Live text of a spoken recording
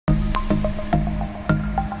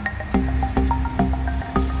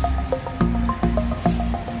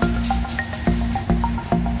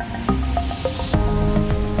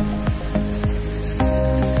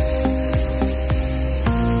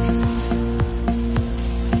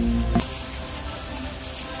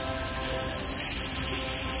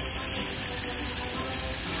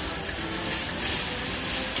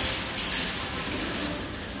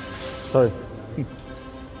Sorry.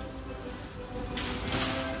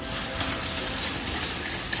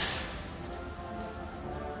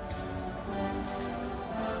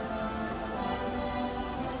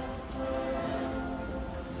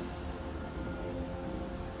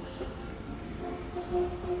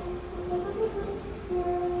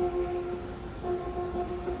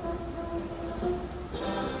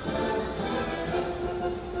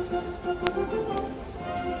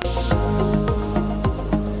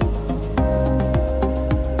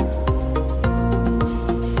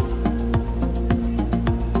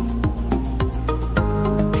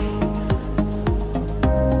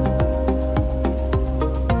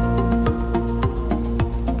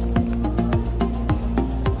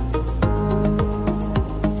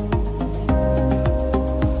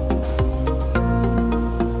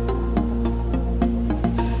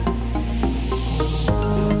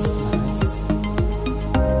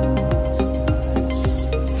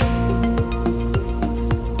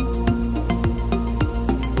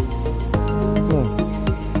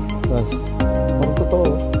 Parang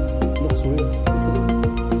totoo. Looks real.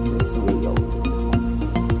 It's real.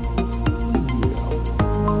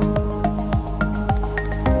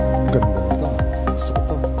 Ganda na ito. Gusto ko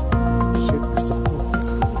ito. Shit, gusto ko ito.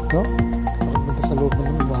 No? Parang ganda sa loob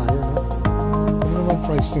ng bahay, no? Ano naman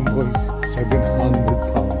price ng boy?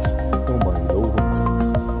 700 pounds. Oh my lord.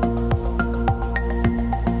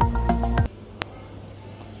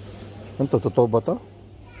 Ano to? Totoo ba ito?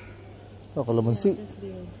 Oh, kalamansi.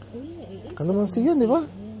 Kalamansi yan, di ba?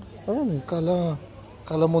 Ayun,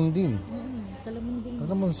 kalamondin.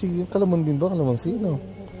 Kalamansi. Kalamondin ba? Kalamansi, no?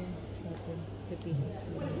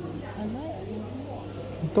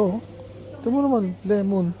 Ito. Ito mo naman.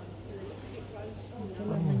 Lemon.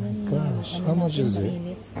 Oh my gosh. How much is it?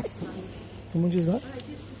 How much is that?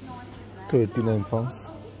 39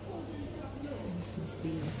 pounds. This must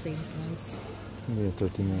be the same price. Yeah,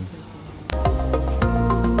 39.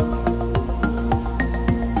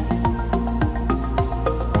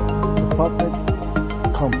 Puppet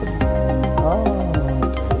Company. Ah,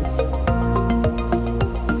 okay.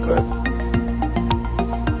 Good.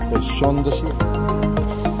 It's Sean the Sheep.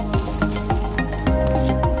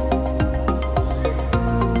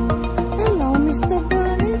 Hello, Mr.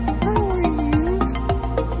 Bunny. How are you?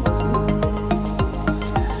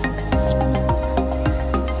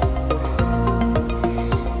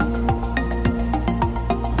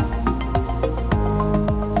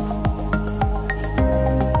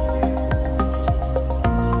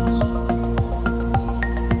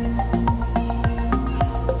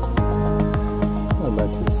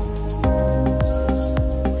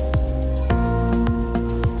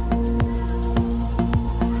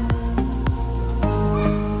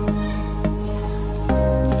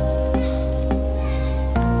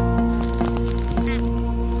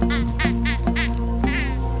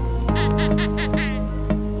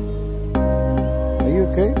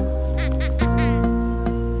 Okay?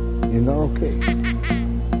 You're not okay.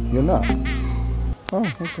 You're not. Oh,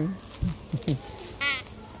 okay.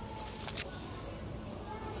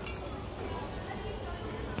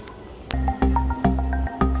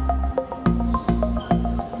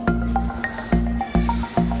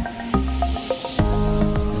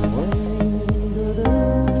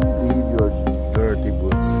 Leave your dirty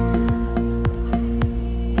boots.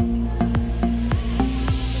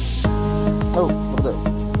 Oh, look at that.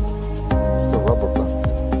 It's the rubber plant.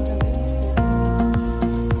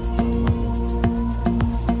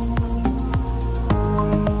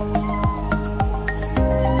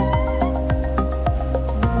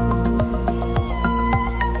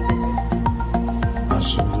 I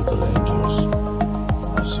see little angels.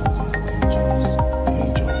 I see little angels.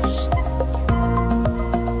 Angels.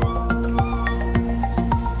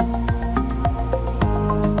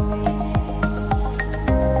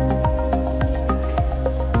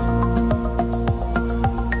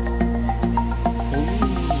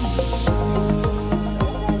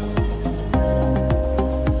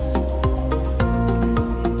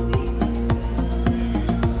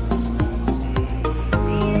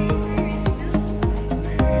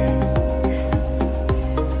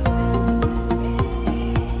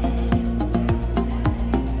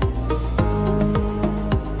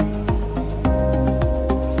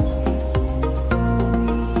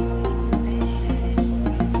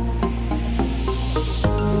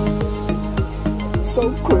 So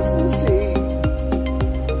Christmassy.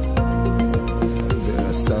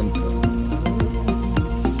 There's Santa.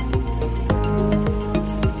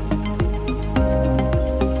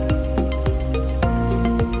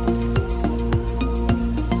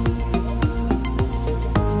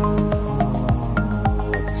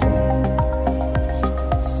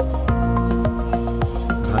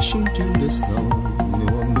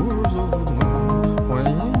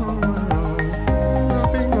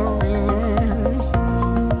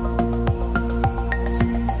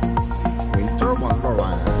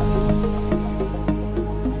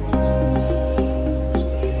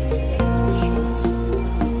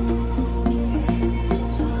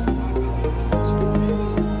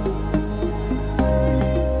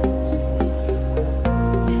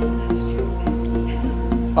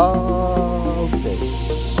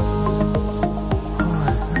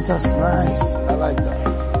 That's nice. I like that.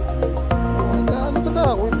 Oh my God, look at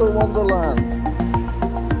that. Winter Wonderland.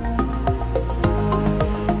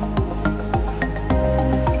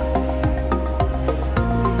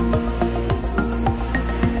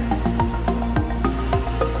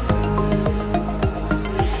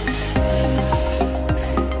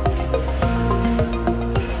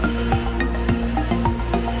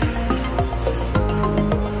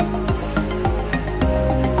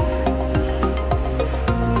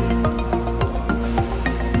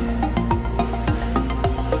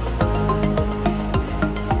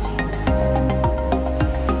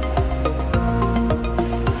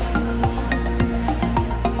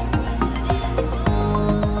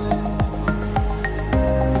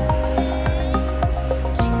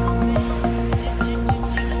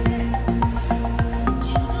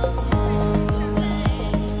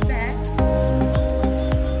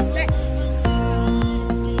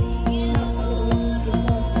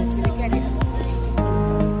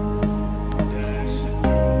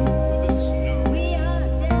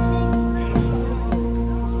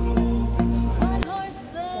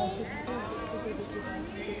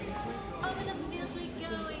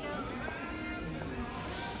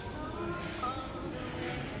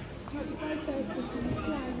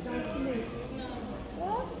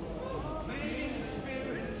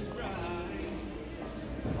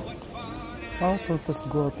 Oh, Santa's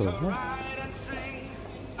Grotto, huh?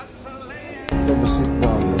 Let me sit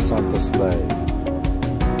down on Santa's sleigh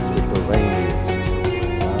with the reindeers.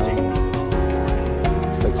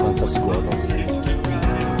 It's like Santa's Grotto.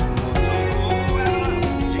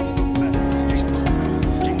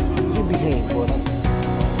 You behave, brother.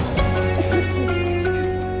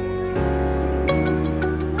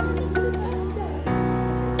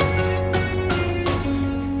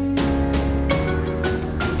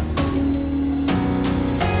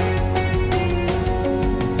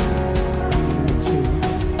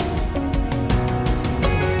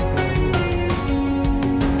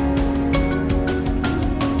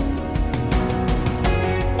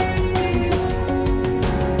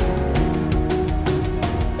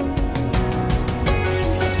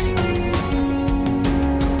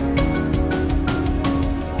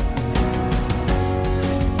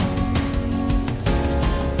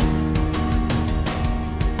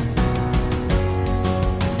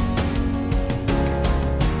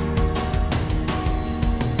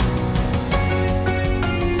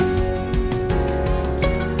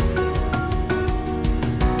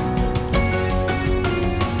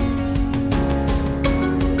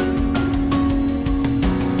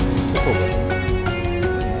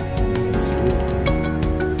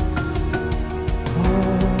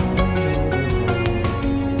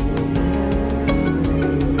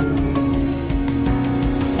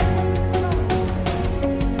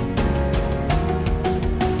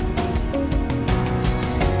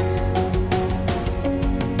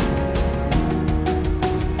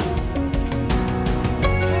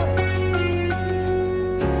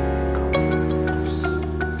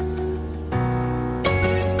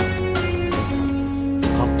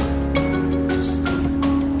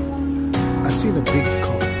 Seen a big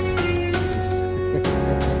car.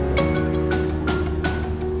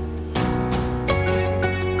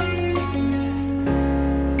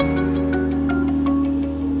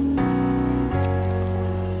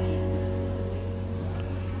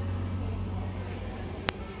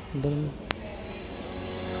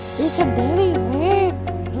 It's a very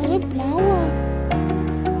red flower.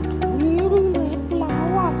 Really red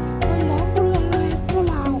flower. I love red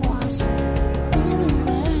flowers. Really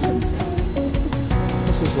red.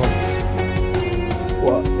 This is one.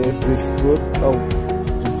 What is this fruit? Oh,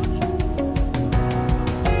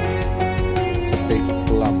 it's a fake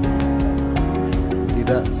plum.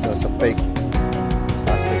 Tidak sa fake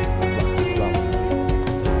plastic plum.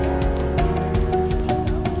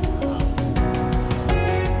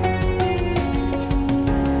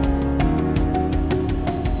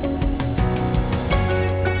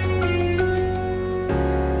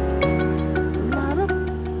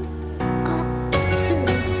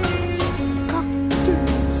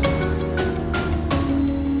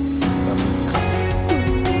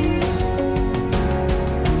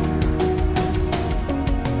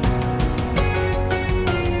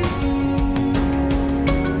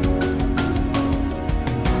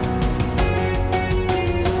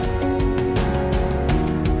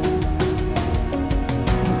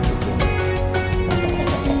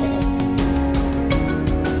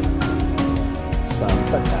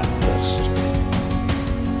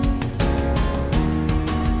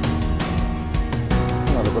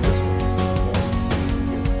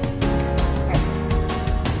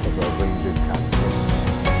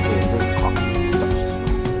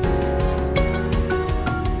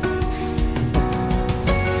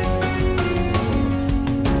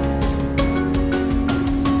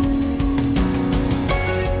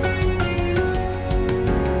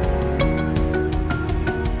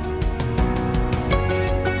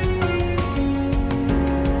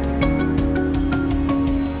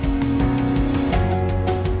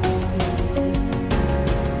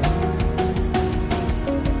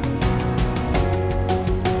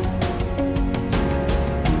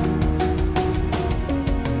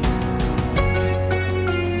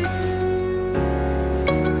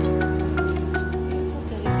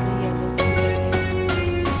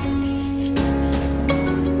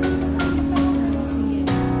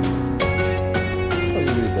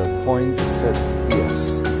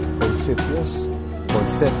 poinsettias.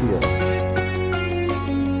 Poinsettias.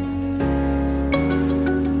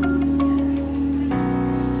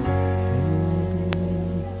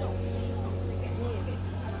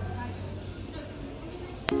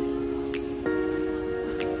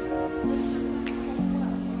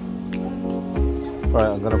 Alright,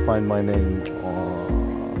 I'm gonna find my name.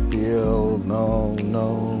 Bill, no.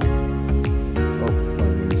 Oh, my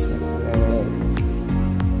name is not there.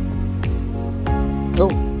 Oh,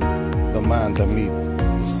 the man that meet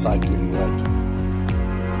the cycling legend.